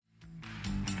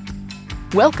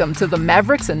Welcome to the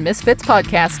Mavericks and Misfits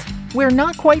podcast, where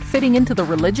not quite fitting into the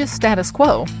religious status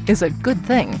quo is a good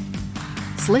thing.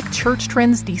 Slick church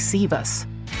trends deceive us.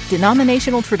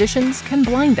 Denominational traditions can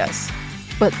blind us.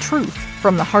 But truth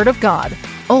from the heart of God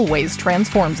always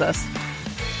transforms us.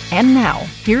 And now,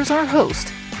 here's our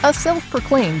host, a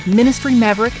self-proclaimed ministry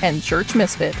maverick and church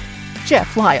misfit,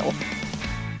 Jeff Lyle.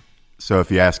 So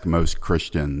if you ask most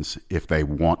Christians if they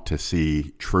want to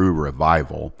see true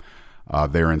revival,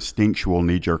 their instinctual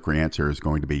knee-jerk answer is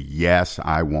going to be, yes,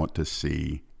 I want to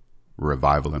see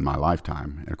revival in my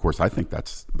lifetime. And of course, I think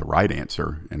that's the right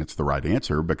answer. And it's the right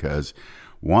answer because,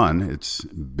 one, it's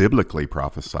biblically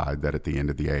prophesied that at the end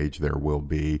of the age, there will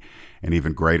be an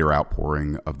even greater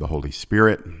outpouring of the Holy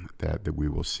Spirit, that we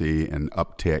will see an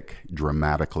uptick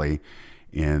dramatically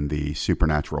in the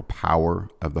supernatural power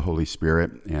of the Holy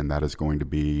Spirit, and that is going to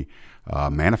be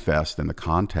manifest in the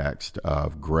context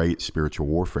of great spiritual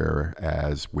warfare.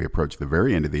 As we approach the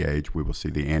very end of the age, we will see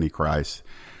the Antichrist,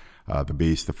 the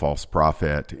beast, the false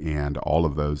prophet, and all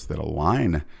of those that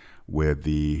align with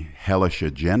the hellish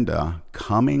agenda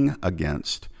coming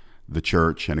against the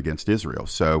church and against Israel.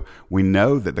 So we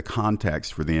know that the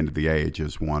context for the end of the age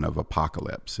is one of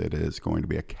apocalypse. It is going to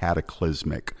be a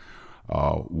cataclysmic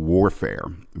warfare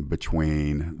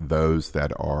between those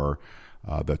that are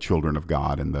the children of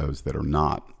God and those that are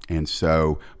not. And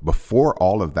so before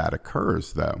all of that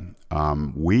occurs, though,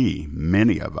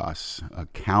 many of us,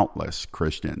 countless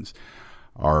Christians,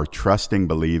 are trusting,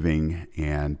 believing,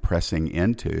 and pressing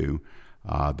into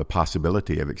the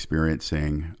possibility of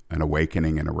experiencing an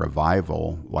awakening and a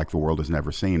revival like the world has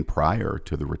never seen prior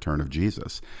to the return of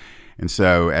Jesus. And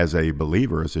so as a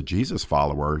believer, as a Jesus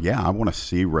follower, I want to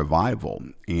see revival.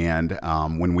 And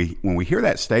when we hear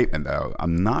that statement, though,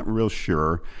 I'm not real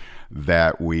sure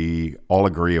that we all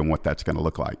agree on what that's going to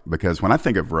look like. Because when I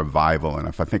think of revival, and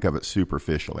if I think of it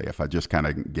superficially, if I just kind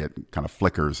of get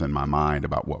flickers in my mind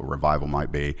about what revival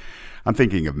might be, I'm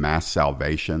thinking of mass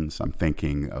salvations. I'm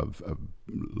thinking of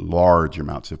large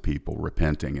amounts of people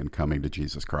repenting and coming to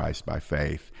Jesus Christ by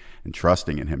faith and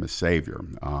trusting in Him as Savior.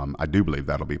 I do believe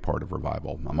that'll be part of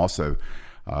revival. I'm also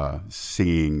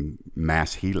seeing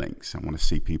mass healings. I want to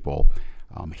see people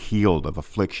healed of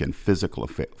affliction, physical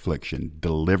affliction,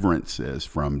 deliverances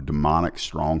from demonic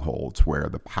strongholds where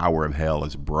the power of hell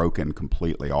is broken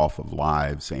completely off of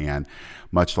lives. And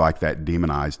much like that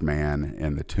demonized man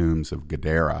in the tombs of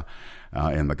Gadara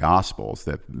in the Gospels,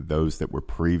 that those that were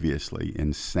previously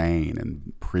insane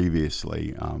and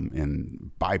previously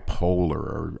in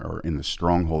bipolar or in the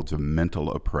strongholds of mental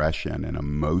oppression and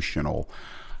emotional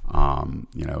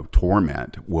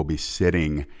torment will be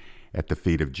sitting at the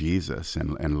feet of Jesus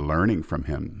and learning from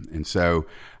Him. And so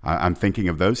I'm thinking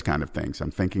of those kind of things.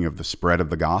 I'm thinking of the spread of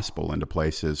the gospel into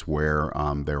places where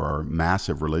there are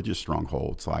massive religious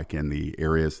strongholds, like in the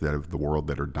areas of the world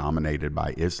that are dominated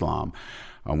by Islam.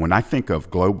 When I think of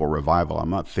global revival, I'm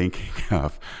not thinking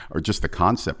of, or just the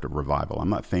concept of revival, I'm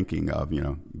not thinking of,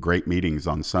 great meetings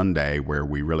on Sunday where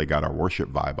we really got our worship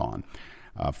vibe on.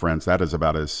 Friends, that is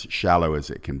about as shallow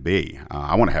as it can be.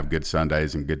 I want to have good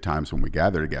Sundays and good times when we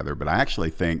gather together, but I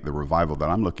actually think the revival that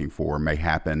I'm looking for may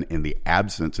happen in the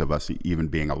absence of us even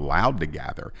being allowed to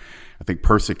gather. I think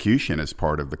persecution is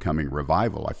part of the coming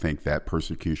revival. I think that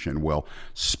persecution will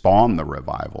spawn the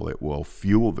revival. It will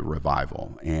fuel the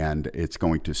revival, and it's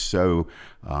going to so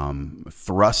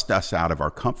thrust us out of our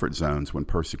comfort zones when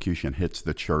persecution hits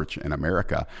the church in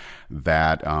America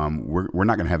that we're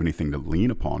not going to have anything to lean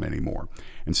upon anymore.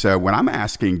 And so when I'm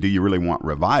asking, do you really want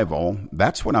revival?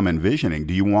 That's what I'm envisioning.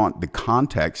 Do you want the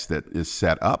context that is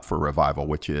set up for revival,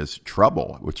 which is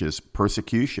trouble, which is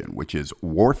persecution, which is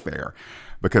warfare?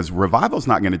 Because revival is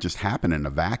not going to just happen in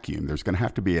a vacuum. There's going to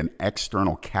have to be an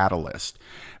external catalyst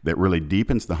that really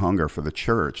deepens the hunger for the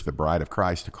church, the bride of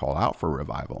Christ, to call out for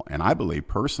revival. And I believe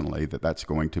personally that that's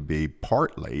going to be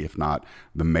partly, if not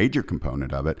the major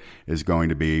component of it, is going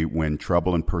to be when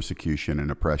trouble and persecution and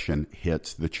oppression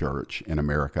hits the church in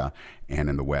America and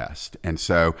in the West. And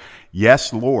so,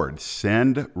 yes, Lord,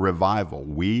 send revival.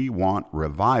 We want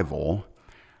revival,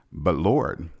 but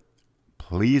Lord,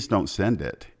 please don't send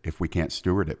it if we can't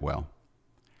steward it well.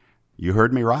 You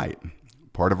heard me right.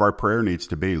 Part of our prayer needs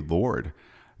to be, Lord,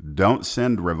 don't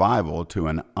send revival to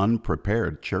an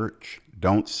unprepared church.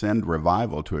 Don't send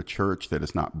revival to a church that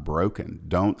is not broken.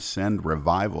 Don't send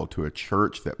revival to a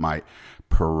church that might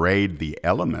parade the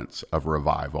elements of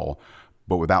revival,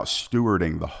 but without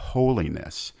stewarding the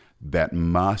holiness that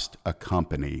must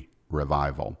accompany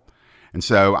revival. And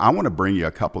so I want to bring you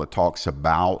a couple of talks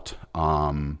about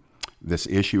this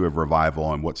issue of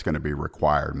revival and what's going to be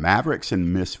required. Mavericks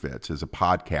and Misfits is a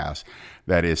podcast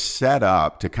that is set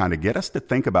up to kind of get us to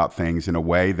think about things in a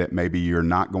way that maybe you're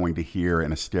not going to hear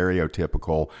in a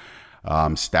stereotypical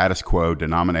status quo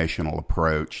denominational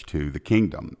approach to the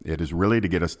kingdom. It is really to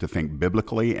get us to think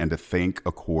biblically and to think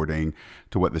according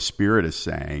to what the Spirit is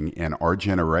saying in our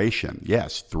generation.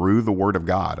 Yes, through the Word of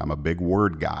God. I'm a big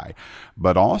Word guy.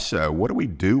 But also, what do we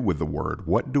do with the Word?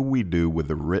 What do we do with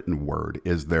the written Word?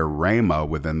 Is there rhema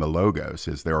within the Logos?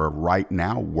 Is there a right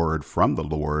now word from the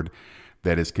Lord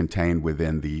that is contained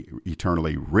within the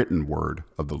eternally written word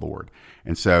of the Lord?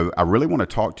 And so I really want to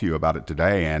talk to you about it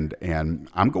today, and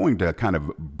I'm going to kind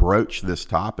of broach this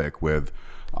topic with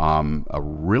a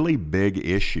really big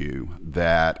issue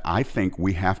that I think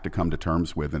we have to come to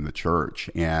terms with in the church.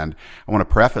 And I want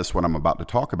to preface what I'm about to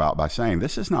talk about by saying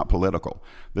this is not political.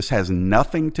 This has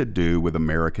nothing to do with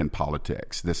American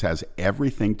politics. This has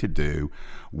everything to do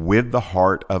with the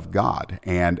heart of God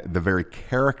and the very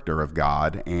character of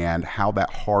God and how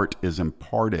that heart is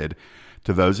imparted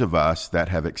to those of us that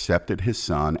have accepted His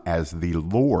Son as the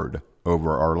Lord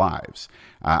over our lives.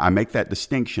 I make that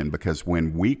distinction because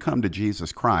when we come to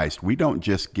Jesus Christ, we don't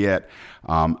just get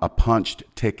a punched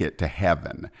ticket to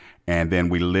heaven and then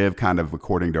we live kind of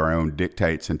according to our own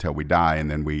dictates until we die, and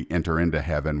then we enter into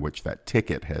heaven, which that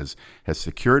ticket has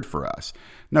secured for us.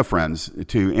 No, friends,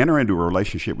 to enter into a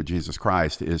relationship with Jesus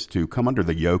Christ is to come under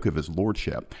the yoke of His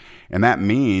lordship. And that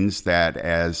means that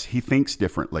as He thinks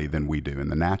differently than we do in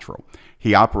the natural,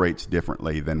 He operates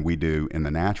differently than we do in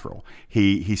the natural.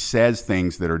 He says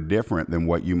things that are different than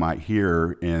what you might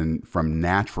hear from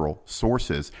natural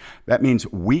sources. That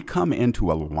means we come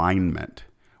into alignment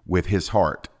with His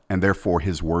heart, and therefore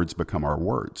His words become our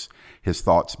words. His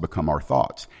thoughts become our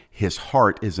thoughts. His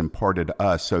heart is imparted to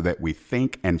us so that we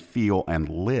think and feel and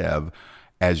live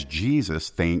as Jesus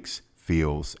thinks,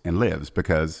 feels, and lives.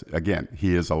 Because, again,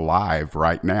 He is alive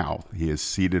right now. He is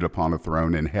seated upon a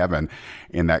throne in heaven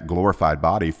in that glorified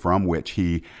body from which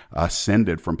He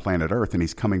ascended from planet Earth, and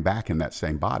He's coming back in that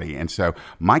same body. And so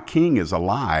my King is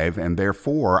alive, and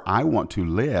therefore I want to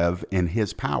live in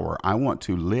His power. I want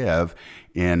to live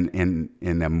in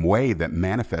a way that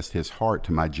manifests His heart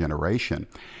to my generation.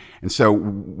 And so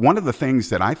one of the things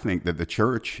that I think that the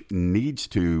church needs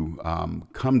to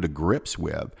come to grips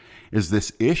with is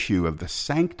this issue of the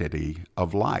sanctity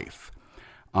of life.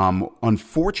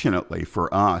 Unfortunately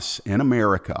for us in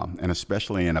America, and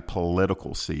especially in a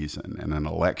political season and an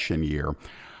election year,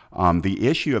 the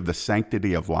issue of the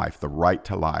sanctity of life, the right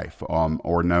to life,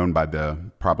 or known by the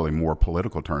probably more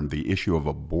political term, the issue of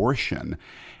abortion,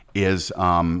 is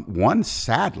one,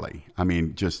 sadly, I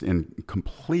mean, just in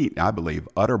complete, I believe,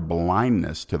 utter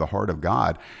blindness to the heart of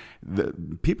God. The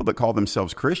people that call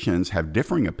themselves Christians have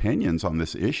differing opinions on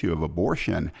this issue of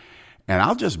abortion. And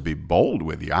I'll just be bold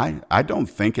with you. I don't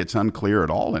think it's unclear at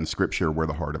all in Scripture where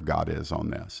the heart of God is on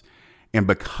this. And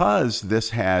because this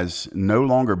has no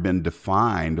longer been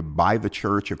defined by the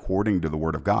church according to the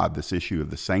Word of God, this issue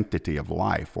of the sanctity of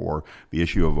life or the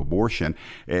issue of abortion,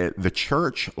 the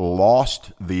church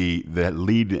lost the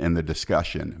lead in the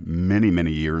discussion many,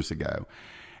 many years ago.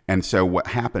 And so what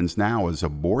happens now is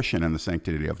abortion and the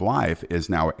sanctity of life is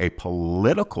now a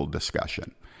political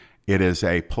discussion. It is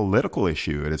a political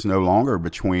issue. It is no longer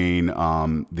between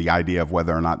the idea of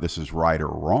whether or not this is right or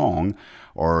wrong,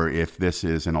 or if this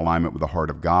is in alignment with the heart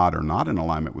of God or not in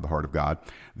alignment with the heart of God.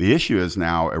 The issue is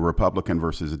now a Republican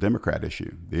versus a Democrat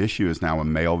issue. The issue is now a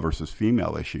male versus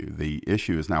female issue. The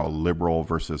issue is now a liberal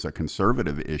versus a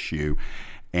conservative issue.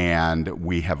 And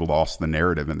we have lost the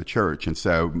narrative in the church. And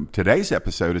so today's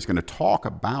episode is going to talk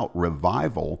about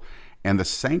revival and the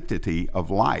sanctity of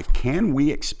life. Can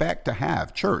we expect to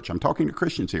have, church, I'm talking to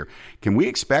Christians here, can we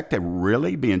expect to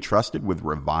really be entrusted with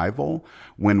revival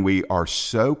when we are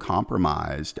so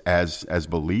compromised as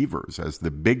believers, as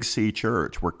the Big C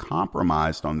church? We're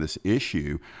compromised on this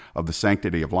issue of the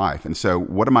sanctity of life. And so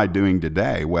what am I doing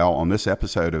today? Well, on this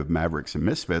episode of Mavericks and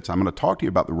Misfits, I'm going to talk to you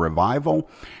about the revival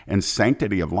and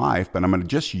sanctity of life, but I'm going to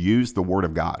just use the Word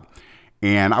of God.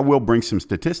 And I will bring some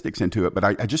statistics into it, but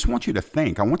I just want you to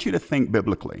think. I want you to think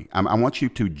biblically. I want you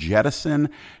to jettison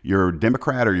your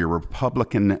Democrat or your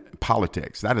Republican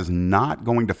politics. That is not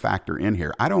going to factor in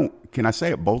here. Can I say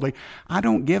it boldly? I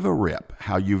don't give a rip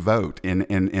how you vote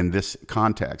in this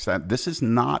context. This is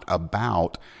not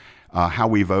about how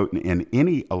we vote in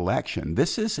any election.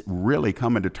 This is really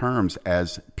coming to terms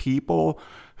as people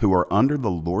who are under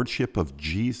the lordship of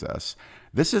Jesus.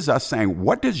 This is us saying,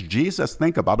 what does Jesus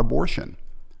think about abortion?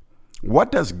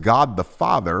 What does God the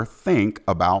Father think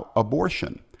about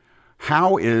abortion?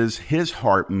 How is his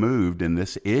heart moved in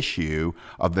this issue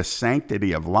of the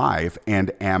sanctity of life?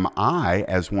 And am I,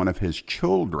 as one of his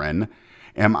children,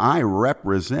 am I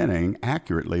representing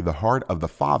accurately the heart of the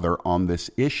Father on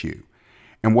this issue?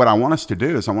 And what I want us to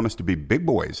do is I want us to be big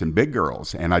boys and big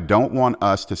girls. And I don't want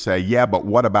us to say, yeah, but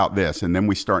what about this? And then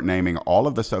we start naming all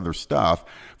of this other stuff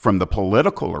from the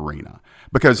political arena.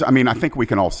 Because, I mean, I think we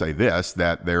can all say this,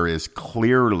 that there is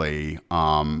clearly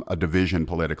a division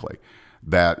politically,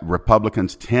 that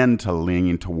Republicans tend to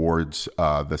lean towards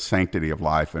the sanctity of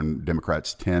life and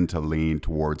Democrats tend to lean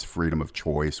towards freedom of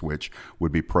choice, which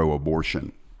would be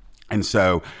pro-abortion. And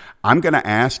so I'm going to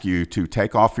ask you to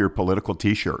take off your political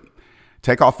T-shirt.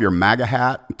 Take off your MAGA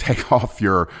hat. Take off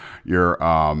your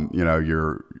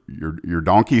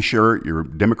donkey shirt, your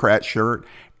Democrat shirt,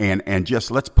 and just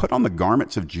let's put on the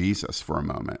garments of Jesus for a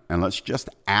moment, and let's just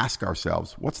ask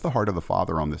ourselves, what's the heart of the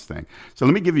Father on this thing? So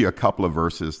let me give you a couple of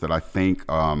verses that I think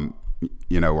are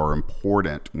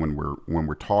important when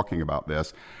we're talking about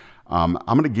this. I'm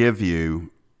going to give you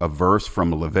a verse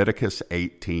from Leviticus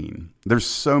 18. There's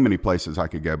so many places I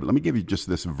could go, but let me give you just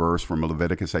this verse from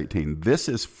Leviticus 18. This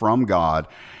is from God,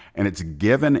 and it's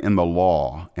given in the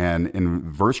law. And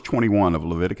in verse 21 of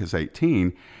Leviticus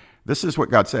 18, this is what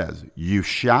God says. You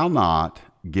shall not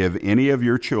give any of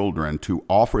your children to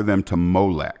offer them to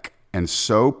Molech, and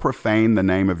so profane the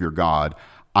name of your God.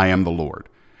 I am the Lord.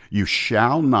 You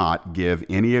shall not give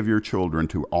any of your children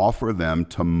to offer them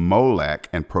to Molech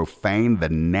and profane the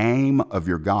name of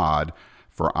your God,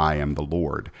 for I am the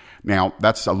Lord. Now,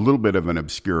 that's a little bit of an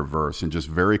obscure verse, and just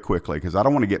very quickly, because I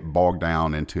don't want to get bogged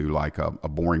down into like a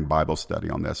boring Bible study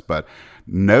on this, but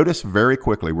notice very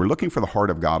quickly, we're looking for the heart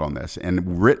of God on this,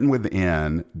 and written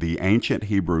within the ancient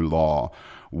Hebrew law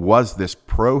was this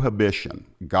prohibition.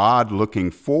 God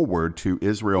looking forward to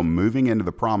Israel moving into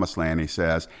the promised land. He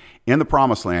says, in the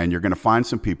promised land, you're going to find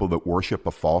some people that worship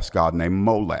a false god named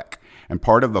Molech. And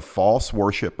part of the false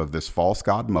worship of this false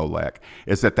god Molech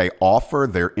is that they offer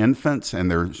their infants and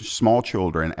their small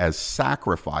children as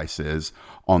sacrifices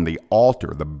on the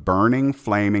altar, the burning,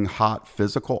 flaming, hot,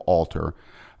 physical altar,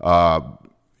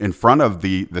 in front of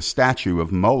the statue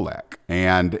of Molech.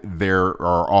 And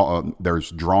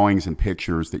there's drawings and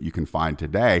pictures that you can find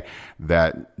today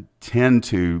that tend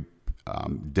to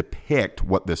depict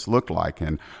what this looked like.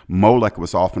 And Molech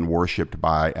was often worshipped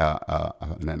by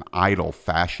an idol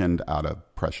fashioned out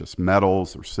of precious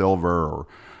metals or silver,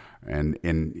 and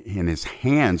his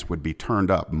hands would be turned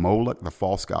up. Molech, the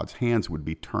false god's hands would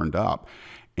be turned up,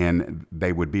 and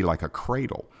they would be like a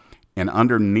cradle. And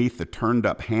underneath the turned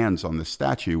up hands on the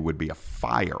statue would be a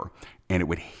fire, and it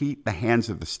would heat the hands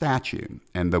of the statue.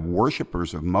 And the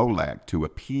worshipers of Molech, to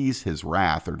appease his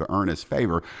wrath or to earn his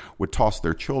favor, would toss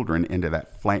their children into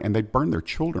that flame, and they'd burn their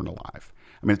children alive.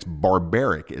 I mean, it's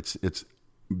barbaric. It's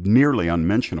nearly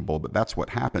unmentionable, but that's what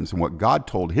happens. And what God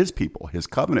told his people, his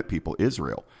covenant people,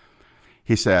 Israel,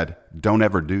 he said, don't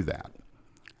ever do that.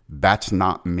 That's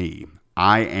not me.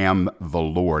 I am the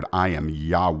Lord. I am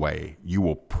Yahweh. You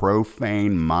will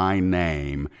profane my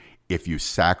name if you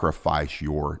sacrifice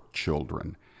your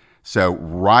children. So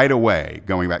right away,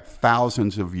 going back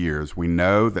thousands of years, we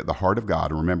know that the heart of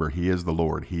God, and remember, he is the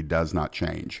Lord. He does not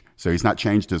change. So he's not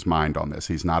changed his mind on this.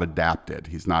 He's not adapted.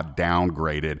 He's not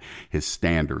downgraded his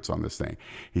standards on this thing.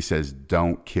 He says,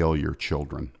 don't kill your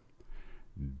children.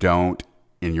 Don't,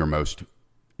 in your most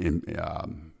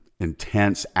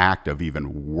intense act of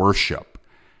even worship,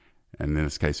 and in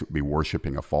this case it would be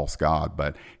worshiping a false god,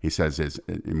 but he says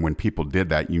when people did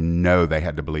that, they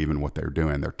had to believe in what they're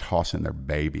doing. They're tossing their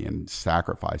baby and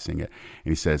sacrificing it.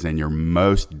 And he says, in your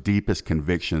most deepest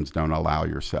convictions, don't allow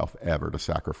yourself ever to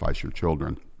sacrifice your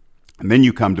children. And then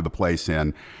you come to the place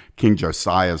in King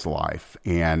Josiah's life,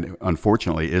 and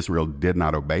unfortunately Israel did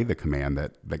not obey the command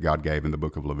that God gave in the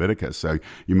book of Leviticus. So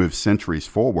you move centuries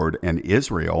forward, and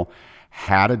Israel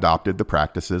had adopted the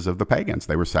practices of the pagans.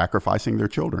 They were sacrificing their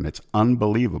children. It's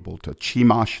unbelievable. To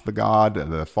Chemosh, the god,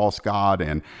 the false god,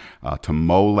 and to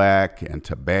Molech and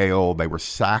to Baal, they were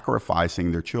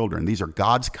sacrificing their children. These are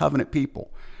God's covenant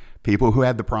people who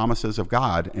had the promises of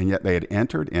God, and yet they had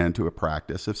entered into a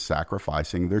practice of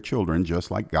sacrificing their children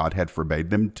just like God had forbade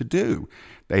them to do.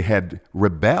 They had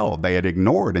rebelled, they had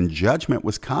ignored, and judgment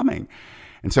was coming.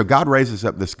 And so God raises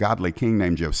up this godly king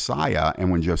named Josiah, and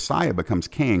when Josiah becomes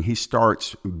king, he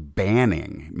starts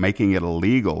banning, making it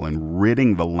illegal, and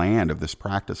ridding the land of this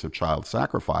practice of child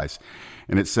sacrifice.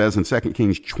 And it says in 2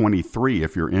 Kings 23,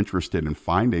 if you're interested in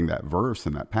finding that verse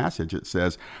in that passage, it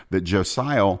says that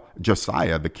Josiah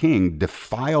the king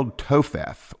defiled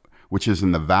Topheth, which is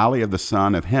in the valley of the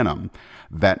son of Hinnom,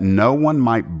 that no one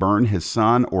might burn his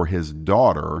son or his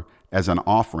daughter as an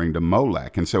offering to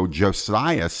Molech. And so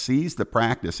Josiah sees the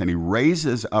practice, and he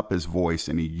raises up his voice,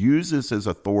 and he uses his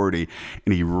authority,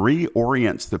 and he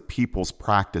reorients the people's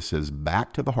practices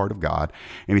back to the heart of God.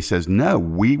 And he says, no,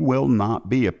 we will not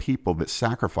be a people that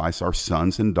sacrifice our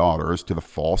sons and daughters to the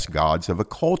false gods of a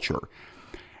culture.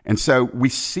 And so we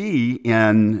see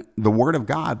in the Word of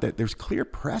God that there's clear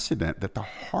precedent that the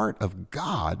heart of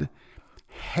God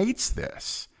hates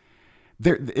this.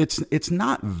 It's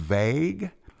not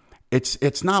vague.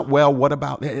 It's not, well, what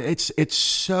about, it's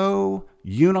so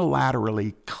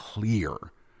unilaterally clear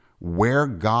where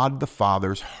God the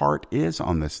Father's heart is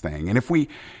on this thing. And if we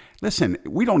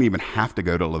don't even have to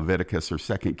go to Leviticus or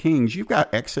 2 Kings. You've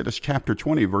got Exodus chapter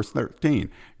 20, verse 13.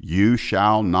 You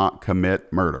shall not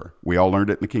commit murder. We all learned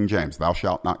it in the King James. Thou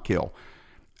shalt not kill.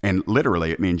 And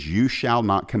literally, it means you shall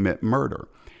not commit murder.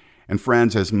 And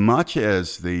friends, as much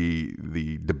as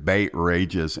the debate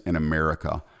rages in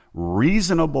America,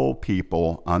 reasonable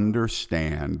people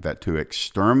understand that to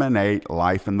exterminate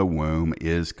life in the womb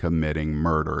is committing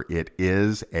murder. It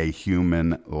is a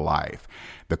human life.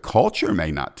 The culture may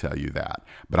not tell you that,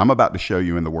 but I'm about to show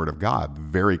you in the Word of God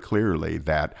very clearly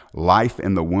that life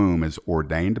in the womb is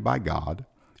ordained by God,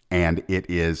 and it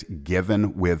is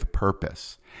given with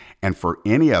purpose. And for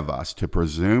any of us to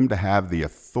presume to have the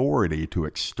authority to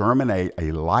exterminate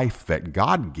a life that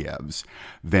God gives,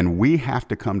 then we have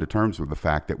to come to terms with the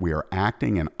fact that we are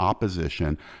acting in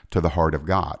opposition to the heart of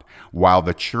God. While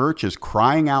the church is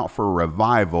crying out for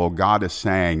revival, God is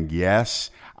saying, yes,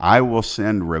 I will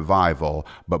send revival,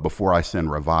 but before I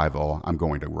send revival, I'm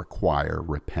going to require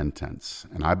repentance.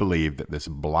 And I believe that this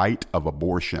blight of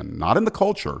abortion, not in the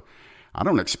culture, I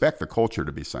don't expect the culture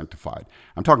to be sanctified.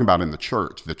 I'm talking about in the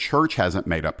church. The church hasn't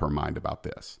made up her mind about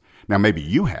this. Now, maybe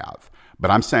you have,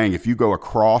 but I'm saying if you go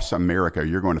across America,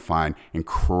 you're going to find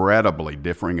incredibly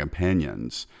differing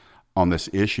opinions on this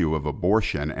issue of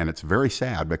abortion. And it's very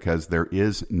sad because there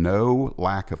is no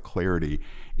lack of clarity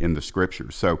in the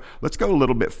scriptures. So let's go a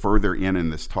little bit further in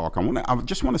this talk. I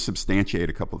just want to substantiate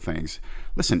a couple of things.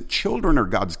 Listen, children are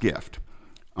God's gift.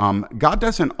 God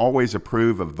doesn't always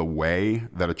approve of the way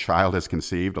that a child is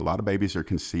conceived. A lot of babies are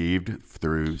conceived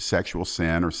through sexual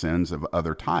sin or sins of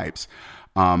other types.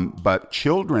 But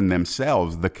children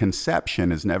themselves, the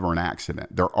conception is never an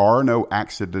accident. There are no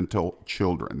accidental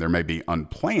children. There may be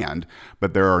unplanned,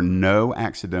 but there are no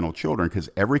accidental children because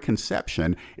every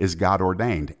conception is God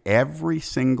ordained. Every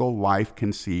single life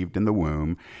conceived in the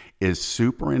womb is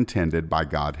superintended by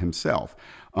God himself.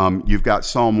 You've got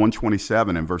Psalm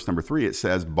 127 and verse number 3. It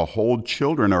says, behold,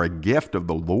 children are a gift of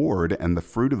the Lord, and the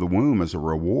fruit of the womb is a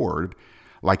reward.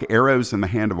 Like arrows in the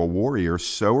hand of a warrior,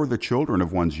 so are the children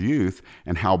of one's youth,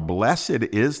 and how blessed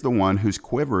is the one whose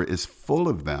quiver is full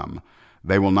of them.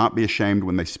 They will not be ashamed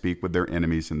when they speak with their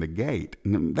enemies in the gate.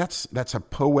 And that's a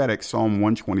poetic Psalm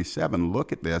 127.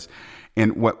 Look at this.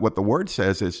 And what the word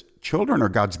says is children are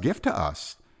God's gift to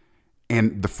us.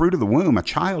 And the fruit of the womb, a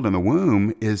child in the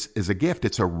womb, is a gift.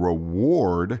 It's a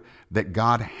reward that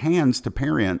God hands to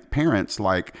parents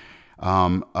like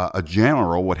a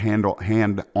general would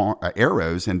hand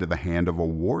arrows into the hand of a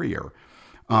warrior.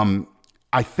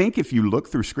 I think if you look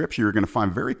through Scripture, you're going to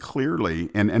find very clearly,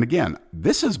 and again,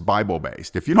 this is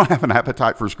Bible-based. If you don't have an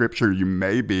appetite for Scripture, you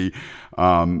may be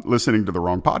listening to the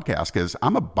wrong podcast, because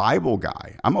I'm a Bible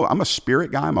guy. I'm a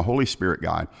Spirit guy. I'm a Holy Spirit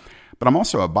guy. But I'm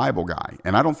also a Bible guy,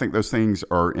 and I don't think those things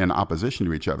are in opposition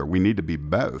to each other. We need to be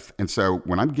both. And so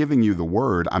when I'm giving you the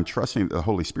Word, I'm trusting that the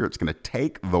Holy Spirit's going to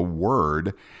take the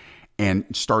Word and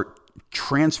start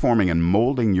transforming and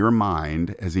molding your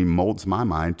mind as he molds my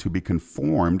mind to be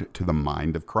conformed to the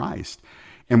mind of Christ.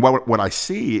 And what I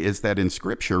see is that in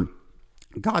Scripture,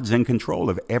 God's in control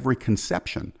of every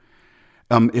conception.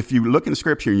 If you look in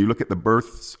Scripture and you look at the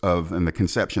births of and the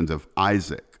conceptions of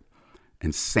Isaac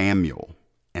and Samuel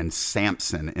and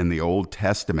Samson in the Old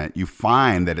Testament, you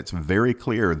find that it's very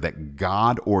clear that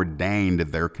God ordained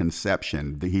their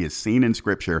conception. He is seen in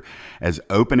Scripture as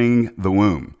opening the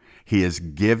womb. He is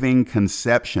giving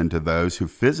conception to those who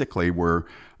physically were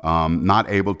not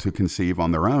able to conceive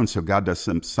on their own. So God does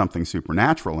something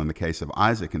supernatural in the case of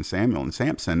Isaac and Samuel and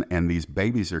Samson, and these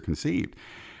babies are conceived.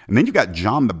 And then you've got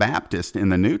John the Baptist in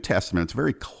the New Testament. It's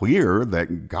very clear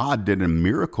that God did a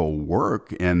miracle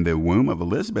work in the womb of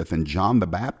Elizabeth, and John the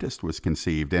Baptist was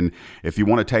conceived. And if you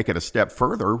want to take it a step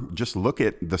further, just look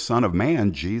at the Son of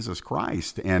Man, Jesus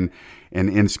Christ. And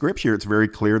in Scripture, it's very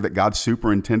clear that God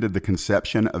superintended the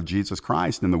conception of Jesus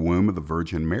Christ in the womb of the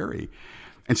Virgin Mary.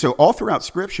 And so all throughout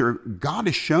Scripture, God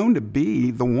is shown to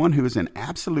be the one who is in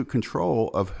absolute control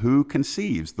of who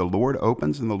conceives. The Lord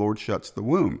opens and the Lord shuts the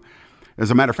womb. As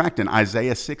a matter of fact, in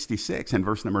Isaiah 66 and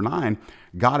verse number 9,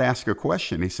 God asks a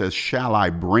question. He says, shall I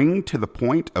bring to the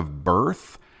point of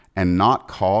birth and not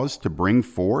cause to bring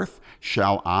forth?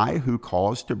 Shall I, who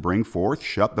cause to bring forth,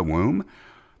 shut the womb?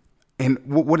 And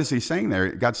what is he saying there?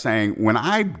 God's saying, when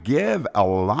I give a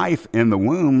life in the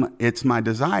womb, it's my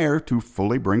desire to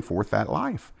fully bring forth that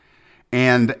life.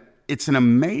 And it's an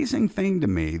amazing thing to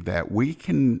me that we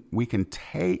can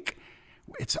take,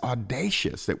 it's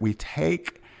audacious that we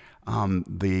take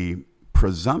the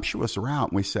presumptuous route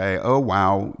and we say, oh,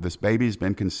 wow, this baby's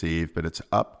been conceived, but it's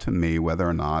up to me whether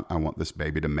or not I want this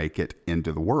baby to make it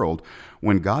into the world.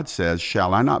 When God says,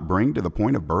 shall I not bring to the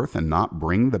point of birth and not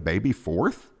bring the baby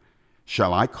forth?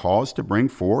 Shall I cause to bring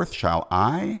forth? Shall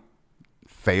I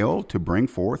fail to bring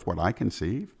forth what I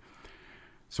conceive?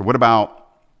 So what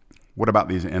about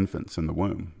these infants in the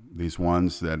womb? These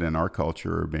ones that in our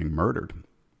culture are being murdered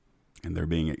and they're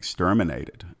being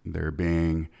exterminated. They're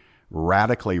being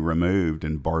radically removed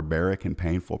in barbaric and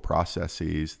painful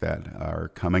processes that are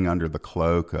coming under the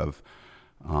cloak of,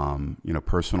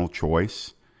 personal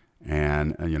choice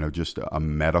and, just a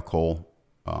medical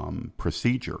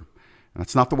procedure. And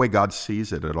that's not the way God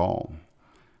sees it at all.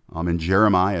 In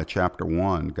Jeremiah chapter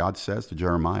 1, God says to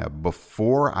Jeremiah,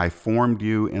 before I formed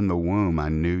you in the womb, I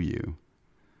knew you.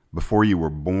 Before you were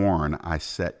born, I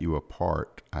set you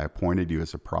apart. I appointed you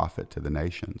as a prophet to the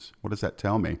nations. What does that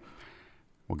tell me?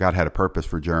 Well, God had a purpose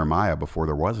for Jeremiah before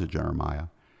there was a Jeremiah.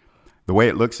 The way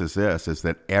it looks is this, is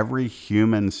that every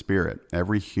human spirit,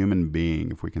 every human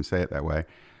being, if we can say it that way,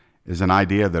 is an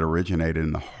idea that originated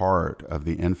in the heart of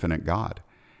the infinite God.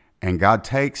 And God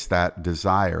takes that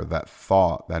desire, that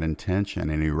thought, that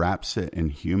intention, and he wraps it in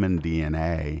human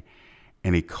DNA,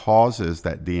 and he causes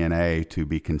that DNA to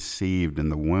be conceived in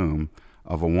the womb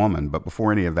of a woman. But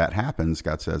before any of that happens,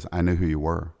 God says, I knew who you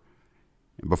were.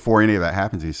 And before any of that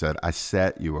happens, he said, I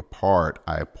set you apart.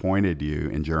 I appointed you,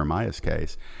 in Jeremiah's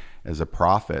case, as a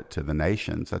prophet to the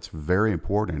nations. That's very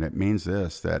important. It means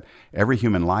this, that every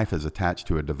human life is attached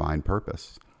to a divine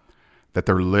purpose. That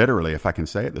there literally, if I can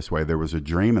say it this way, there was a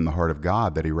dream in the heart of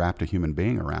God that he wrapped a human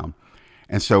being around.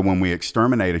 And so when we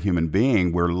exterminate a human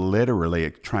being, we're literally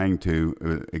trying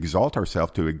to exalt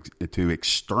ourselves to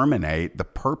exterminate the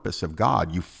purpose of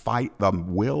God. You fight the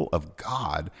will of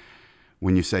God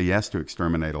when you say yes to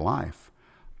exterminate a life.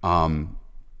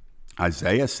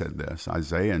 Isaiah said this.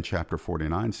 Isaiah in chapter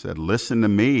 49 said, listen to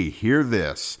me, hear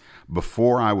this.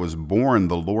 Before I was born,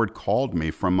 the Lord called me.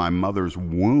 From my mother's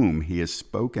womb, he has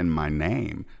spoken my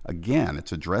name. Again,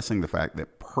 it's addressing the fact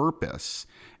that purpose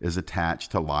is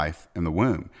attached to life in the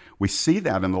womb. We see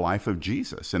that in the life of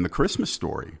Jesus, in the Christmas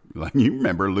story. Like you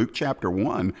remember Luke chapter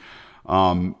 1,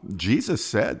 Jesus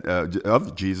said,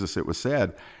 of Jesus it was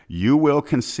said, you will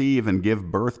conceive and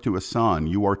give birth to a son.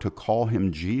 You are to call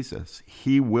him Jesus.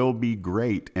 He will be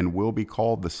great and will be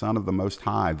called the Son of the Most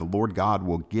High. The Lord God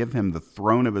will give him the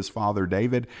throne of his father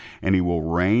David, and he will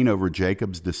reign over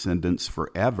Jacob's descendants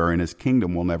forever, and his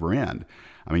kingdom will never end.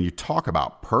 I mean, you talk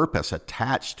about purpose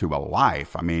attached to a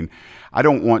life. I mean, I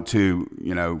don't want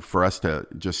to, for us to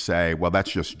just say, well,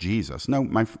 that's just Jesus. No,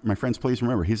 my friends, please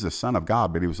remember, he's the Son of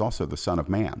God, but he was also the Son of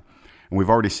Man. And we've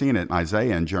already seen it in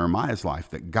Isaiah and Jeremiah's life,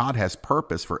 that God has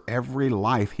purpose for every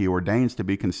life he ordains to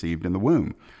be conceived in the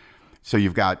womb. So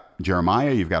you've got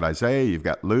Jeremiah, you've got Isaiah, you've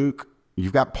got Luke,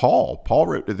 you've got Paul. Paul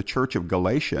wrote to the church of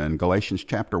Galatia in Galatians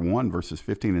chapter 1, verses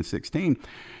 15 and 16.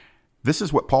 This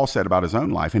is what Paul said about his own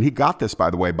life. And he got this,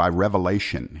 by the way, by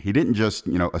revelation. He didn't just,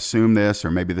 assume this, or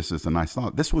maybe this is a nice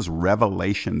thought. This was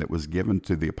revelation that was given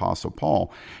to the Apostle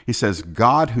Paul. He says,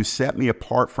 God who set me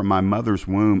apart from my mother's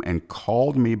womb and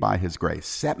called me by his grace,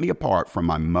 set me apart from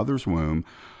my mother's womb,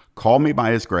 called me by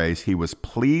his grace. He was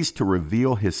pleased to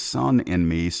reveal his Son in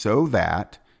me so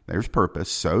that, there's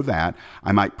purpose, so that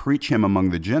I might preach him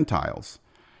among the Gentiles.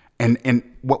 And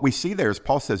what we see there is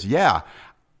Paul says, yeah,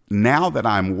 now that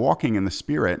I'm walking in the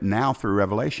Spirit, now through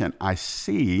revelation, I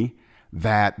see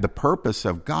that the purpose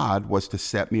of God was to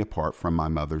set me apart from my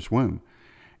mother's womb.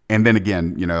 And then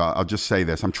again, I'll just say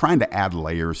this. I'm trying to add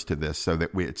layers to this so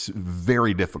that it's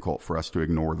very difficult for us to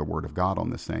ignore the word of God on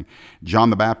this thing.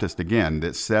 John the Baptist, again,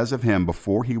 that says of him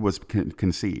before he was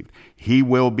conceived, he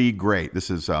will be great. This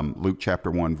is Luke chapter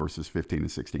 1, verses 15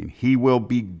 and 16. He will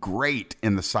be great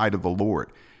in the sight of the Lord.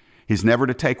 He's never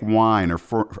to take wine or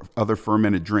other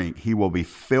fermented drink. He will be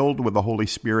filled with the Holy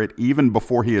Spirit even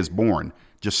before he is born.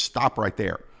 Just stop right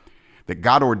there. That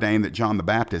God ordained that John the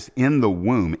Baptist in the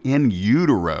womb, in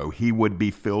utero, he would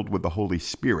be filled with the Holy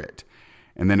Spirit.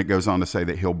 And then it goes on to say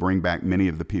that he'll bring back many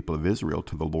of the people of Israel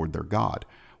to the Lord their God.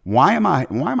 Why am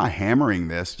I hammering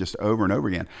this just over and over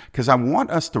again? Because I want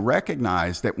us to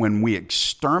recognize that when we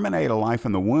exterminate a life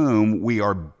in the womb, we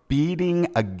are beating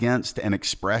against an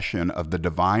expression of the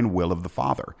divine will of the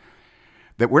Father.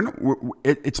 That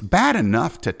it's bad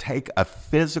enough to take a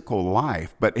physical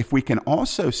life, but if we can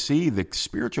also see the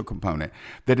spiritual component,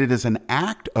 that it is an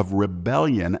act of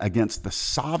rebellion against the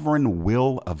sovereign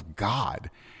will of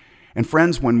God. And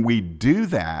friends, when we do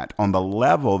that on the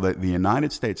level that the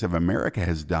United States of America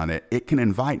has done it, it can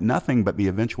invite nothing but the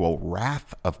eventual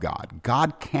wrath of God.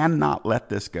 God cannot let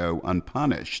this go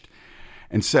unpunished.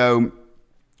 And so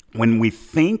when we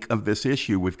think of this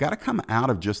issue, we've got to come out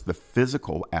of just the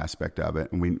physical aspect of it,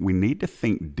 and we need to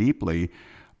think deeply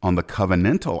on the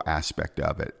covenantal aspect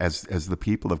of it as the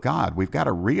people of God. We've got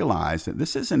to realize that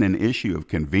this isn't an issue of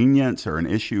convenience or an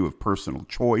issue of personal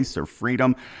choice or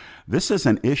freedom. This is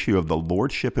an issue of the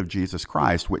lordship of Jesus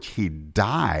Christ, which he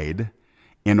died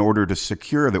in order to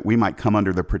secure that we might come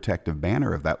under the protective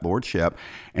banner of that lordship.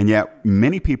 And yet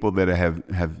many people that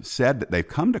have said that they've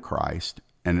come to Christ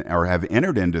or have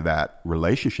entered into that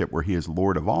relationship where he is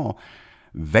Lord of all,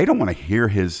 they don't want to hear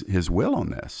his will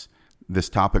on this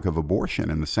topic of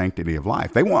abortion and the sanctity of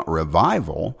life. They want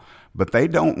revival, but they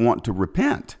don't want to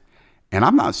repent. And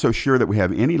I'm not so sure that we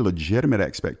have any legitimate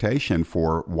expectation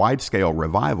for wide-scale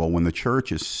revival when the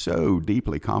church is so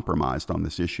deeply compromised on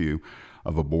this issue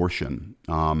of abortion.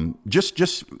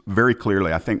 Just very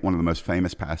clearly, I think one of the most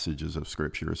famous passages of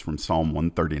Scripture is from Psalm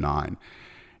 139.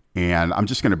 And I'm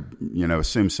just going to,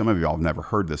 assume some of y'all have never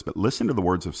heard this, but listen to the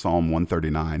words of Psalm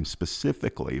 139,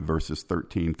 specifically verses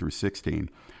 13 through 16.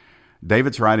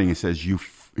 David's writing, he says,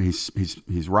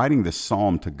 he's writing this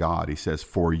psalm to God. He says,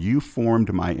 "For you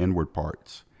formed my inward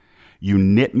parts. You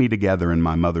knit me together in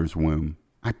my mother's womb.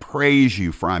 I praise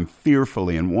you, for I'm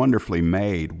fearfully and wonderfully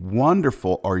made.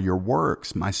 Wonderful are your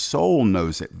works. My soul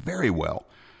knows it very well.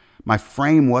 My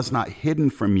frame was not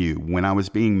hidden from you when I was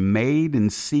being made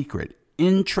in secret,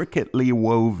 intricately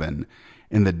woven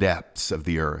in the depths of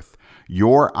the earth.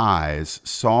 Your eyes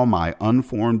saw my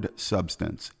unformed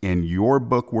substance. In your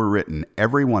book were written,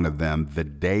 every one of them, the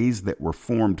days that were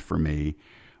formed for me,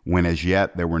 when as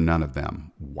yet there were none of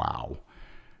them." Wow.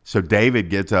 So David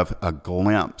gets a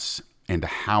glimpse into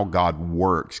how God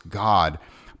works. God,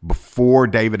 before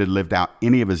David had lived out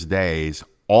any of his days,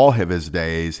 all of his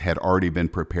days had already been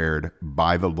prepared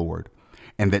by the Lord.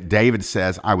 And that David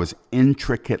says, "I was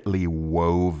intricately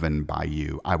woven by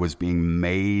you. I was being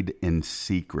made in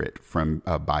secret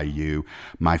by you.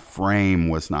 My frame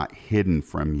was not hidden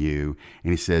from you."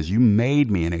 And he says, "You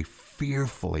made me in a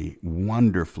fearfully,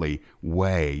 wonderfully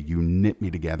way. You knit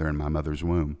me together in my mother's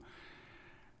womb."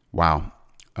 Wow.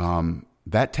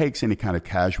 That takes any kind of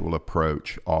casual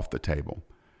approach off the table.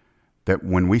 That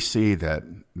when we see that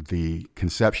the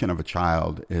conception of a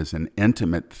child is an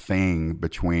intimate thing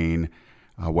between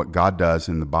what God does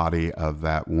in the body of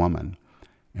that woman.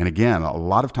 And again, a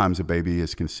lot of times a baby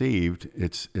is conceived,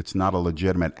 it's not a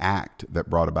legitimate act that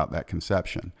brought about that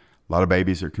conception. A lot of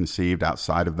babies are conceived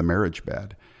outside of the marriage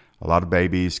bed. A lot of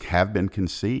babies have been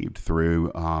conceived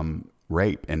through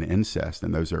rape and incest,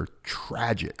 and those are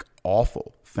tragic,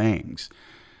 awful things.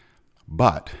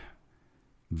 But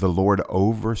the Lord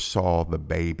oversaw the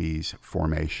baby's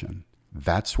formation.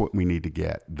 That's what we need to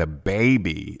get. The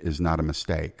baby is not a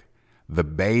mistake. The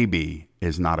baby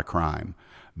is not a crime.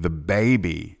 The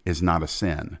baby is not a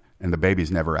sin. And the baby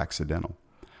is never accidental,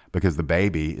 because the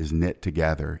baby is knit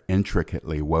together,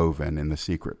 intricately woven in the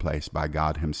secret place by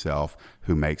God himself,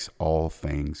 who makes all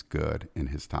things good in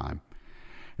his time.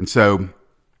 And so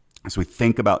as we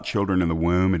think about children in the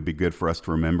womb, it'd be good for us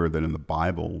to remember that in the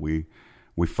Bible, we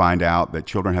find out that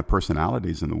children have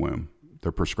personalities in the womb.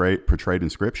 They're portrayed in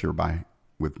Scripture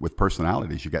with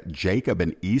personalities. You got Jacob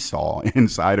and Esau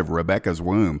inside of Rebekah's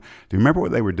womb. Do you remember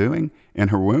what they were doing in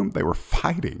her womb? They were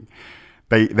fighting.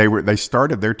 They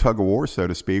started their tug of war, so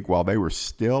to speak, while they were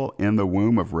still in the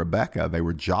womb of Rebekah. They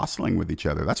were jostling with each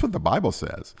other. That's what the Bible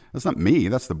says. That's not me.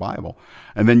 That's the Bible.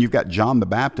 And then you've got John the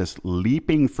Baptist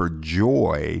leaping for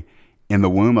joy in the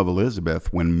womb of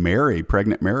Elizabeth when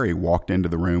pregnant Mary, walked into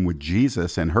the room with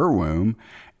Jesus in her womb.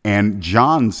 And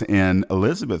John's in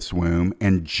Elizabeth's womb,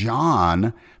 and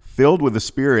John, filled with the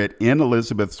Spirit in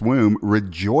Elizabeth's womb,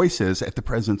 rejoices at the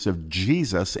presence of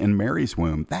Jesus in Mary's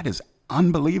womb. That is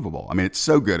unbelievable. I mean, it's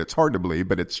so good. It's hard to believe,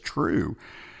 but it's true.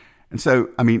 And so,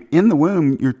 I mean, in the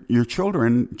womb, your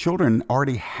children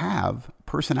already have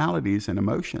personalities and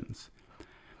emotions.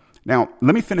 Now,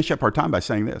 let me finish up our time by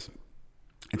saying this.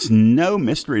 It's no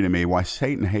mystery to me why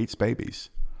Satan hates babies.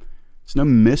 It's no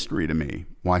mystery to me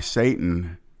why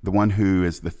Satan the one who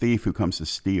is the thief who comes to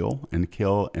steal and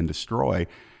kill and destroy.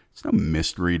 It's no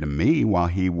mystery to me why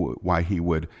he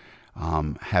would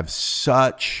have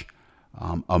such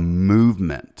a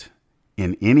movement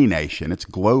in any nation. It's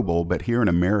global, but here in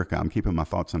America, I'm keeping my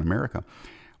thoughts on America.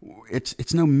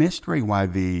 It's no mystery why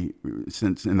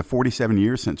since in the 47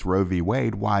 years since Roe v.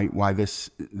 Wade, why this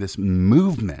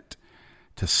movement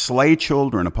to slay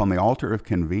children upon the altar of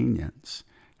convenience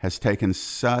has taken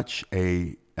such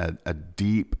a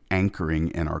deep anchoring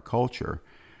in our culture.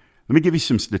 Let me give you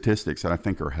some statistics that I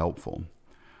think are helpful.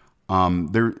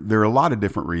 There are a lot of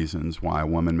different reasons why a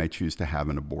woman may choose to have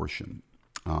an abortion.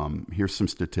 Here's some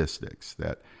statistics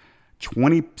that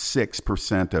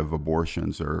 26% of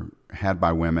abortions are had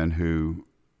by women who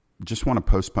just want to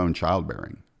postpone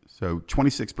childbearing. So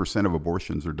 26% of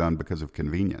abortions are done because of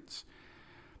convenience.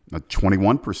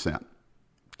 21%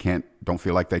 don't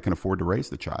feel like they can afford to raise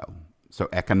the child. So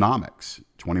economics,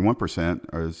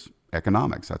 21% is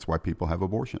economics. That's why people have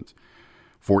abortions.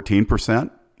 14%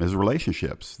 is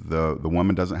relationships. The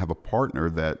woman doesn't have a partner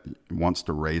that wants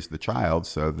to raise the child,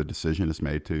 so the decision is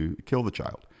made to kill the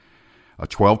child.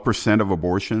 12% of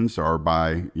abortions are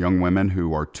by young women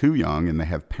who are too young and they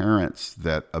have parents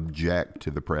that object to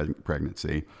the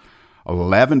pregnancy.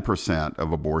 11%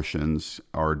 of abortions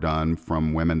are done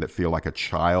from women that feel like a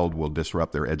child will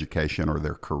disrupt their education or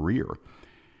their career.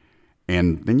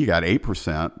 And then you got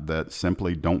 8% that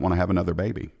simply don't want to have another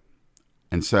baby.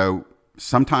 And so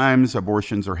sometimes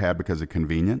abortions are had because of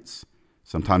convenience.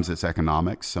 Sometimes it's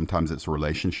economics. Sometimes it's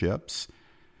relationships.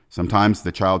 Sometimes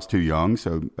the child's too young,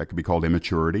 so that could be called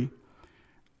immaturity.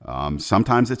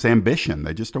 Sometimes it's ambition.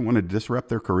 They just don't want to disrupt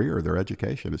their career or their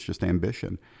education. It's just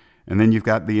ambition. And then you've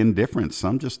got the indifference.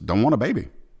 Some just don't want a baby.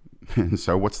 And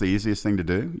so what's the easiest thing to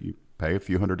do? You pay a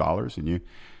few $100s and you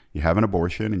have an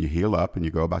abortion and you heal up and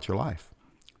you go about your life.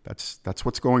 That's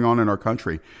what's going on in our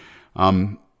country.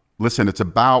 Listen, it's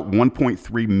about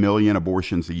 1.3 million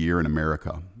abortions a year in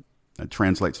America. That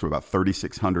translates to about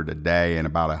 3,600 a day and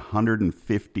about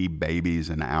 150 babies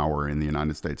an hour in the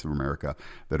United States of America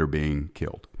that are being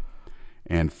killed.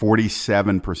 And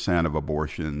 47% of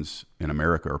abortions in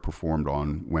America are performed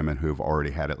on women who have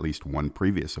already had at least one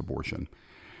previous abortion.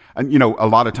 And, a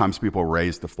lot of times people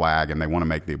raise the flag and they want to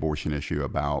make the abortion issue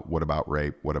about what about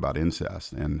rape, what about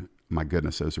incest? And my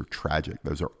goodness, those are tragic.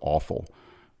 Those are awful.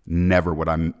 Never would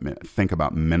I think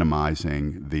about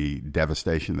minimizing the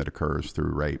devastation that occurs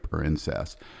through rape or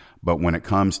incest. But when it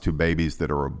comes to babies that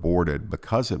are aborted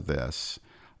because of this,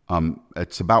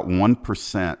 it's about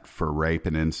 1% for rape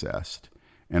and incest,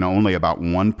 and only about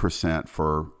 1%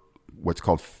 for what's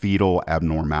called fetal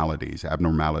abnormalities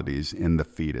in the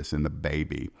fetus, in the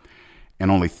baby. And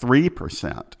only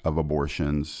 3% of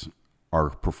abortions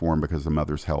are performed because the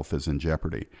mother's health is in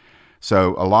jeopardy.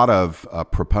 So a lot of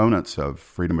proponents of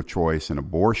freedom of choice and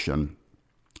abortion,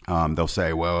 they'll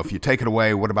say, well, if you take it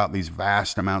away, what about these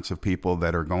vast amounts of people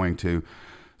that are going to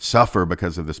suffer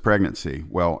because of this pregnancy?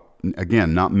 Well,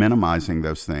 again, not minimizing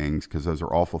those things because those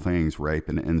are awful things, rape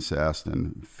and incest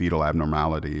and fetal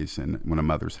abnormalities and when a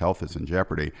mother's health is in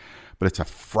jeopardy. But it's a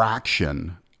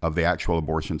fraction of the actual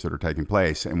abortions that are taking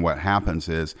place. And what happens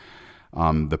is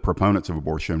the proponents of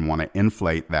abortion want to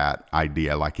inflate that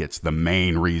idea like it's the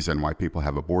main reason why people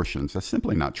have abortions. That's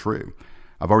simply not true.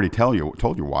 I've already told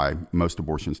you why most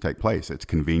abortions take place. It's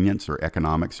convenience or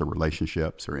economics or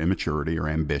relationships or immaturity or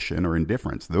ambition or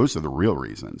indifference. Those are the real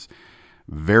reasons.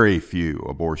 Very few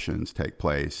abortions take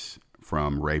place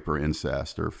from rape or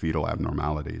incest or fetal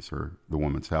abnormalities or the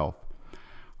woman's health.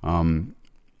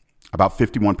 About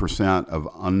 51% of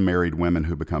unmarried women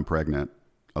who become pregnant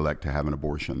elect to have an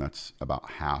abortion. That's about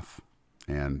half,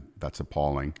 and that's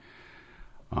appalling.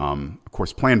 Of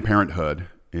course, Planned Parenthood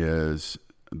is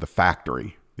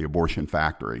the abortion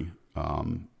factory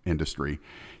industry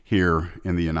here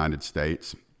in the United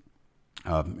States.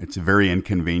 It's very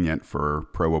inconvenient for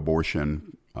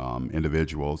pro-abortion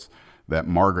individuals that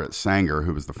Margaret Sanger,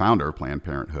 who was the founder of Planned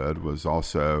Parenthood, was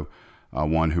also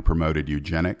one who promoted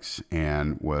eugenics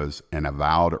and was an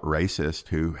avowed racist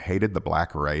who hated the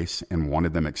black race and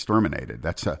wanted them exterminated.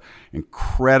 That's an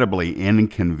incredibly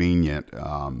inconvenient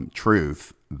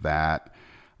truth that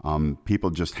people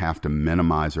just have to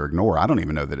minimize or ignore. I don't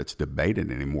even know that it's debated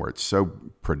anymore. It's so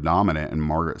predominant in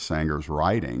Margaret Sanger's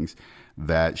writings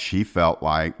that she felt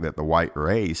like that the white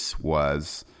race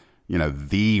was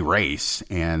the race,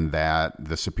 and that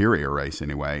the superior race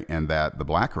anyway, and that the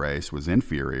black race was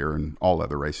inferior and all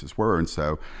other races were. And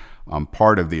so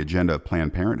part of the agenda of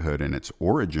Planned Parenthood in its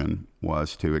origin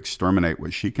was to exterminate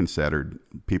what she considered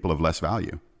people of less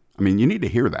value. I mean, you need to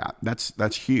hear that.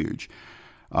 That's huge.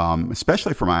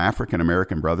 especially for my African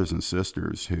American brothers and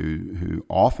sisters who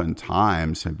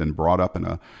oftentimes have been brought up in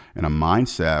a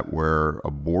mindset where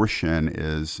abortion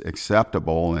is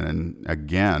acceptable. And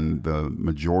again, the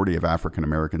majority of African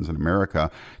Americans in America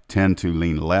tend to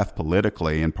lean left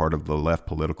politically, and part of the left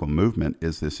political movement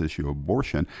is this issue of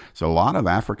abortion. So a lot of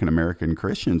African American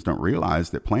Christians don't realize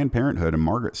that Planned Parenthood and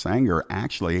Margaret Sanger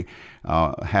actually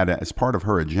had as part of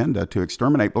her agenda to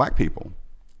exterminate black people.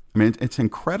 I mean, it's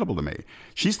incredible to me.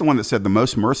 She's the one that said the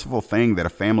most merciful thing that a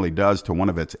family does to one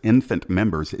of its infant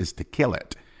members is to kill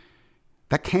it.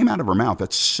 That came out of her mouth.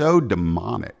 That's so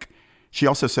demonic. She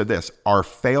also said this: our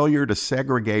failure to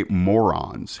segregate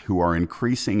morons who are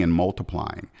increasing and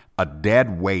multiplying, a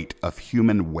dead weight of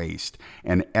human waste,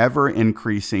 an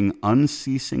ever-increasing,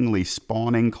 unceasingly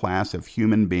spawning class of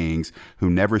human beings who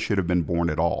never should have been born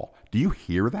at all. Do you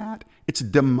hear that? It's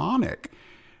demonic.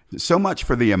 So much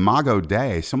for the imago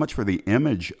Dei, so much for the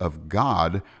image of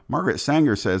God. Margaret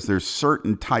Sanger says there's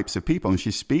certain types of people, and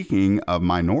she's speaking of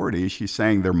minorities. She's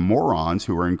saying they're morons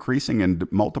who are increasing and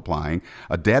multiplying,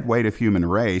 a dead weight of human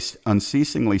race,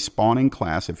 unceasingly spawning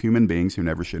class of human beings who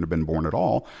never should have been born at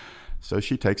all. So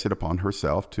she takes it upon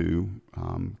herself to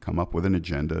come up with an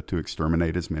agenda to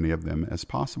exterminate as many of them as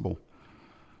possible.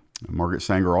 Margaret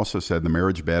Sanger also said the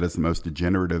marriage bed is the most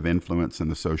degenerative influence in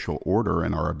the social order,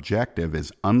 and our objective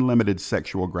is unlimited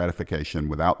sexual gratification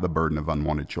without the burden of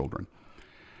unwanted children.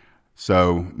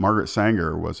 So Margaret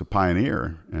Sanger was a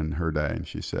pioneer in her day, and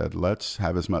she said, let's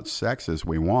have as much sex as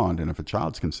we want, and if a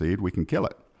child's conceived, we can kill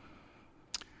it.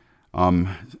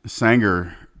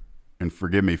 Sanger, and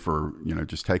forgive me for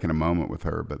just taking a moment with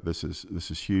her, but this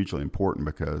is hugely important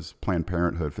because Planned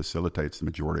Parenthood facilitates the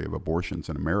majority of abortions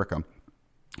in America.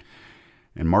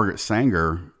 And Margaret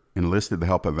Sanger enlisted the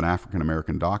help of an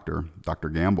African-American doctor, Dr.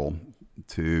 Gamble,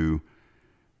 to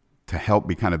help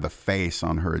be kind of the face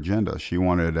on her agenda. She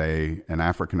wanted an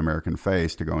African-American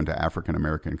face to go into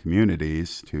African-American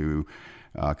communities to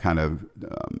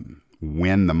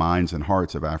win the minds and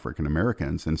hearts of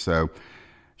African-Americans. And so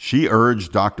she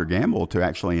urged Dr. Gamble to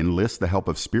actually enlist the help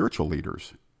of spiritual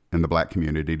leaders in the black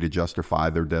community to justify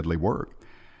their deadly work.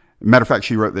 Matter of fact,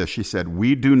 she wrote this. She said,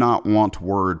 "We do not want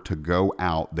word to go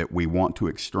out that we want to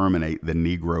exterminate the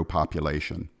Negro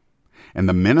population. And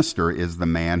the minister is the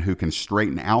man who can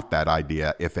straighten out that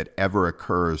idea if it ever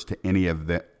occurs to any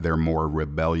of their more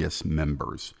rebellious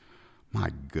members."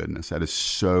 My goodness, that is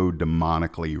so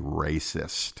demonically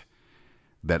racist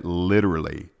that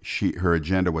literally her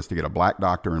agenda was to get a black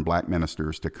doctor and black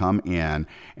ministers to come in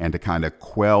and to kind of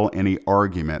quell any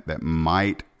argument that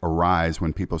might arise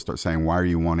when people start saying, why are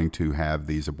you wanting to have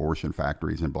these abortion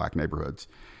factories in black neighborhoods?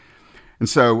 And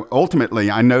so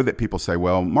ultimately, I know that people say,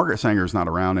 well, Margaret Sanger is not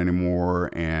around anymore,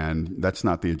 and that's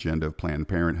not the agenda of Planned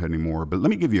Parenthood anymore. But let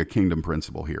me give you a kingdom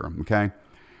principle here, okay?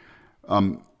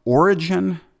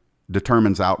 Origin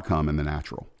determines outcome in the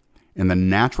natural. In the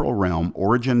natural realm,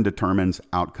 origin determines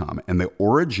outcome. And the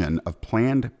origin of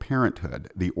Planned Parenthood,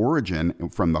 the origin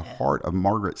from the heart of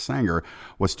Margaret Sanger,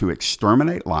 was to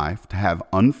exterminate life, to have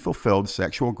unfulfilled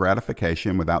sexual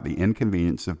gratification without the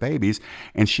inconvenience of babies.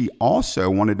 And she also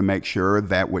wanted to make sure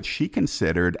that what she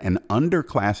considered an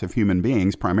underclass of human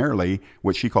beings, primarily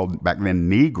what she called back then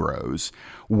Negroes,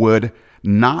 would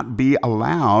not be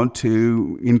allowed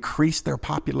to increase their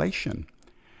population.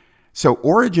 So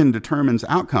origin determines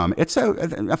outcome. It's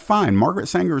a fine. Margaret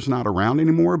Sanger is not around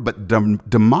anymore, but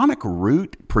demonic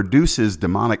root produces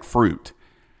demonic fruit.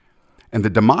 And the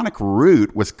demonic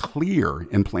root was clear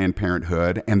in Planned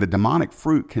Parenthood, and the demonic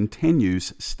fruit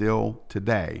continues still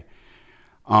today.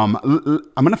 I'm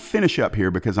going to finish up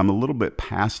here because I'm a little bit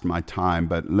past my time,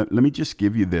 but let me just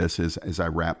give you this as I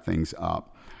wrap things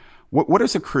up. What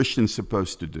is a Christian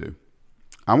supposed to do?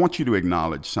 I want you to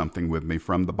acknowledge something with me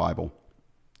from the Bible.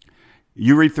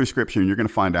 You read through Scripture and you're going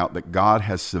to find out that God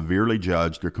has severely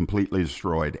judged or completely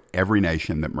destroyed every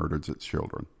nation that murdered its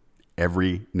children.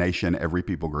 Every nation, every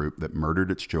people group that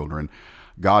murdered its children,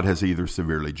 God has either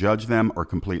severely judged them or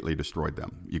completely destroyed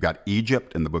them. You got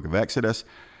Egypt in the book of Exodus.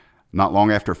 Not long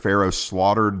after Pharaoh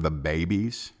slaughtered the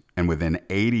babies, and within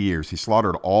 80 years, he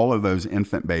slaughtered all of those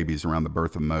infant babies around the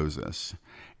birth of Moses.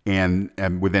 And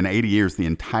within 80 years, the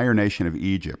entire nation of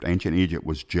Egypt, ancient Egypt,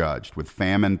 was judged with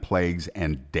famine, plagues,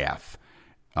 and death.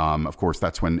 Of course,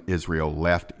 that's when Israel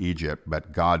left Egypt,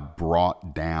 but God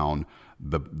brought down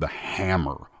the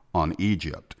hammer on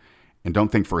Egypt. And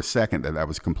don't think for a second that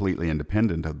was completely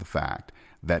independent of the fact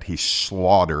that he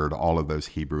slaughtered all of those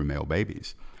Hebrew male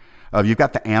babies. You've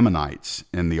got the Ammonites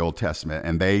in the Old Testament,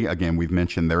 and they, again, we've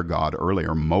mentioned their god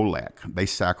earlier, Molech. They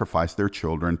sacrificed their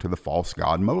children to the false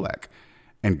god Molech,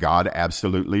 and God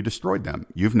absolutely destroyed them.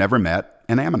 You've never met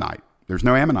an Ammonite. There's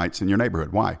no Ammonites in your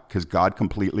neighborhood. Why? Because God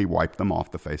completely wiped them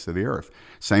off the face of the earth.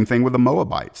 Same thing with the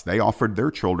Moabites. They offered their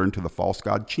children to the false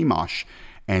god Chemosh,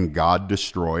 and God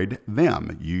destroyed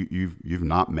them. You've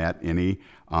not met any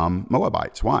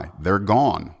Moabites. Why? They're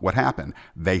gone. What happened?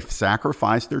 They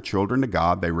sacrificed their children to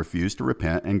God. They refused to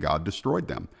repent, and God destroyed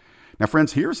them. Now,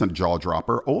 friends, here's a jaw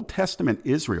dropper. Old Testament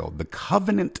Israel, the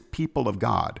covenant people of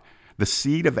God, the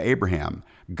seed of Abraham,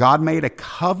 God made a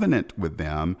covenant with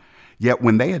them. Yet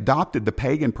when they adopted the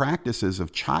pagan practices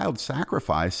of child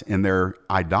sacrifice in their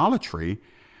idolatry,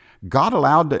 God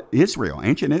allowed Israel,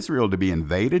 ancient Israel, to be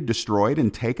invaded, destroyed,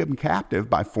 and taken captive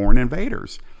by foreign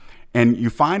invaders. And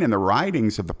you find in the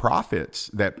writings of the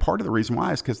prophets that part of the reason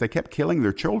why is because they kept killing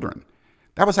their children.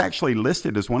 That was actually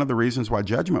listed as one of the reasons why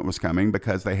judgment was coming,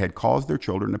 because they had caused their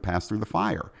children to pass through the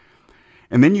fire.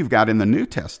 And then you've got in the New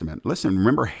Testament, listen,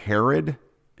 remember Herod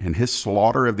and his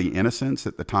slaughter of the innocents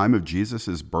at the time of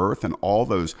Jesus' birth, and all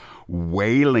those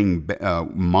wailing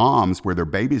moms where their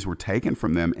babies were taken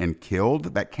from them and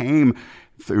killed? That came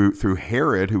through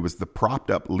Herod, who was the propped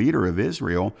up leader of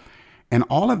Israel. And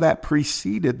all of that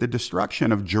preceded the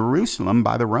destruction of Jerusalem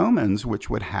by the Romans, which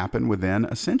would happen within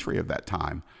a century of that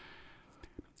time.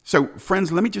 So,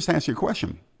 friends, let me just ask you a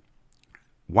question.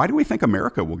 Why do we think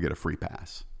America will get a free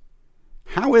pass?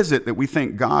 How is it that we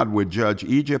think God would judge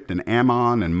Egypt and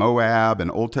Ammon and Moab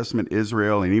and Old Testament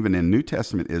Israel and even in New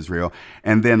Testament Israel,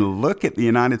 and then look at the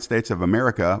United States of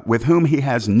America, with whom he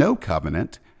has no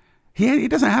covenant? He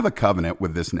doesn't have a covenant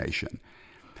with this nation.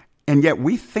 And yet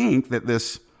we think that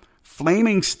this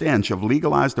flaming stench of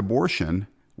legalized abortion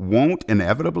won't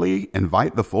inevitably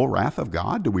invite the full wrath of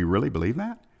God? Do we really believe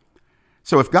that?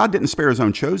 So if God didn't spare his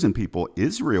own chosen people,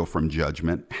 Israel, from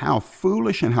judgment, how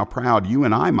foolish and how proud you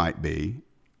and I might be,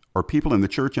 or people in the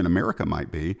church in America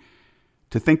might be,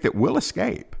 to think that we'll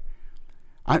escape.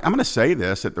 I'm going to say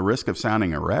this at the risk of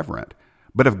sounding irreverent,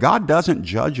 but if God doesn't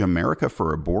judge America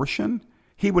for abortion,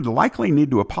 he would likely need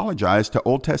to apologize to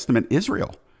Old Testament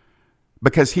Israel,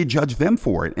 because he judged them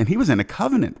for it, and he was in a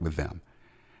covenant with them.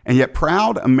 And yet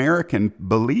proud American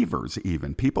believers,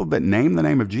 even people that name the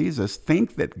name of Jesus,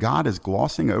 think that God is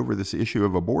glossing over this issue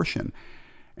of abortion.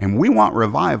 And we want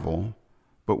revival,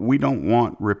 but we don't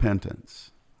want repentance.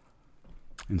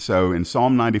 And so in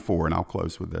Psalm 94, and I'll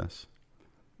close with this,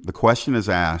 the question is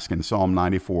asked in Psalm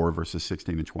 94, verses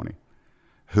 16 and 20.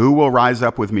 Who will rise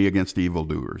up with me against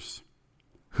evildoers?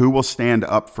 Who will stand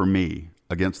up for me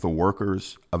against the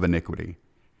workers of iniquity?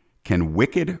 Can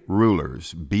wicked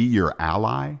rulers be your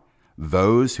ally,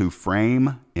 those who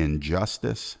frame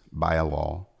injustice by a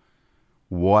law?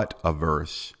 What a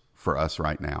verse for us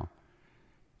right now.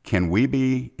 Can we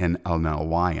be in an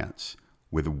alliance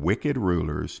with wicked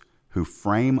rulers who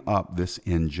frame up this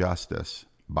injustice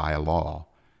by a law?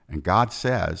 And God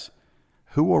says,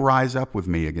 who will rise up with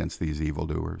me against these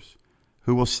evildoers?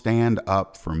 Who will stand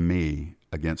up for me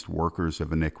against workers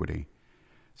of iniquity?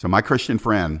 So my Christian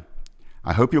friend,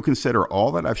 I hope you'll consider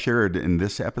all that I've shared in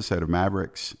this episode of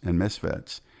Mavericks and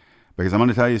Misfits, because I'm going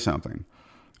to tell you something.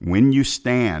 When you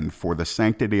stand for the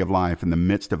sanctity of life in the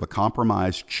midst of a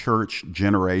compromised church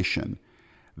generation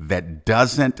that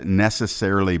doesn't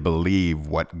necessarily believe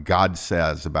what God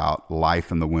says about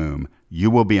life in the womb, you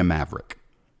will be a maverick.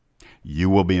 You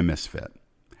will be a misfit.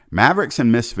 Mavericks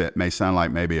and Misfit may sound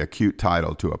like maybe a cute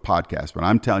title to a podcast, but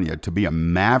I'm telling you, to be a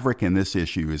maverick in this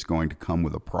issue is going to come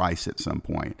with a price at some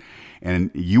point.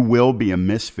 And you will be a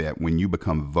misfit when you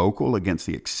become vocal against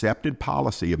the accepted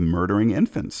policy of murdering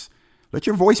infants. Let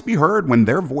your voice be heard when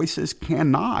their voices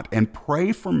cannot, and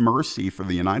pray for mercy for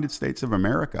the United States of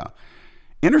America.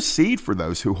 Intercede for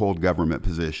those who hold government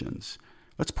positions.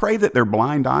 Let's pray that their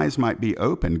blind eyes might be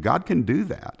opened. God can do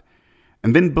that.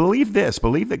 And then believe this,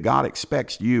 believe that God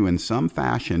expects you in some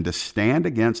fashion to stand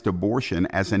against abortion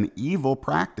as an evil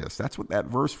practice. That's what that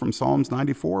verse from Psalms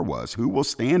 94 was. Who will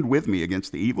stand with me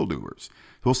against the evildoers?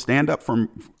 Who will stand up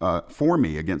for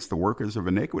me against the workers of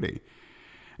iniquity?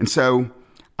 And so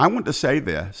I want to say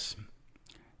this.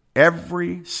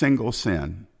 Every single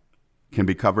sin can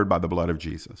be covered by the blood of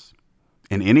Jesus.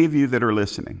 And any of you that are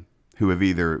listening who have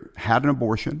either had an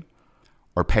abortion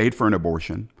or paid for an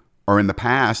abortion, or in the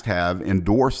past have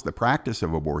endorsed the practice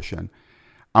of abortion,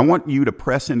 I want you to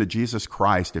press into Jesus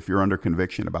Christ if you're under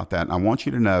conviction about that. And I want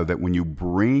you to know that when you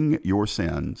bring your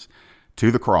sins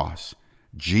to the cross,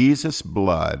 Jesus'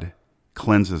 blood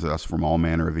cleanses us from all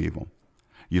manner of evil.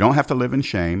 You don't have to live in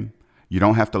shame. You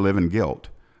don't have to live in guilt.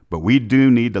 But we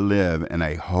do need to live in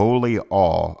a holy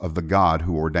awe of the God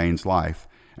who ordains life.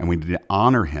 And we need to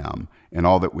honor him in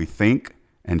all that we think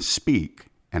and speak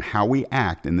and how we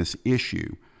act in this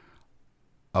issue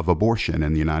of abortion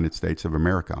in the United States of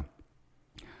America.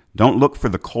 Don't look for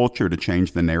the culture to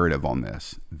change the narrative on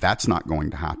this. That's not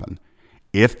going to happen.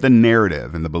 If the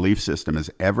narrative and the belief system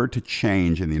is ever to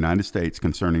change in the United States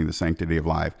concerning the sanctity of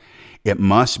life, it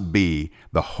must be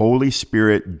the Holy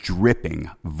Spirit dripping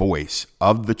voice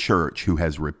of the church who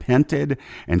has repented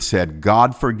and said,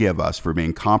 God, forgive us for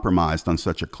being compromised on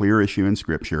such a clear issue in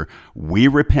Scripture. We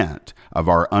repent of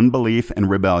our unbelief and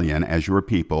rebellion as your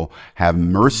people. Have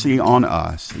mercy on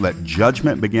us. Let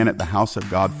judgment begin at the house of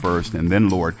God first. And then,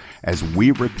 Lord, as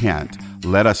we repent,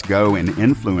 let us go and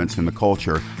influence in the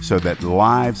culture so that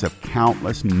lives of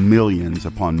countless millions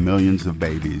upon millions of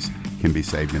babies can be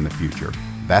saved in the future.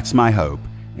 That's my hope.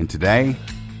 And today,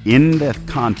 in the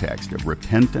context of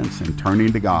repentance and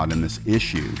turning to God in this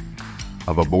issue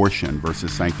of abortion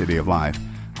versus sanctity of life,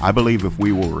 I believe if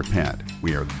we will repent,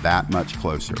 we are that much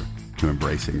closer to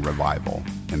embracing revival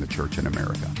in the church in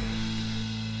America.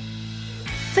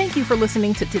 Thank you for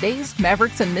listening to today's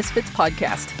Mavericks and Misfits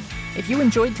podcast. If you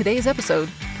enjoyed today's episode,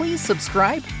 please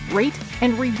subscribe, rate,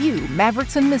 and review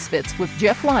Mavericks and Misfits with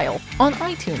Jeff Lyle on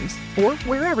iTunes or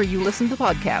wherever you listen to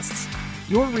podcasts.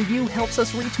 Your review helps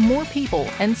us reach more people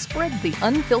and spread the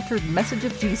unfiltered message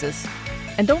of Jesus.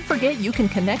 And don't forget you can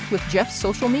connect with Jeff's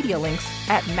social media links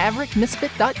at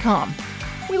maverickmisfit.com.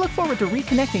 We look forward to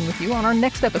reconnecting with you on our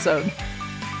next episode.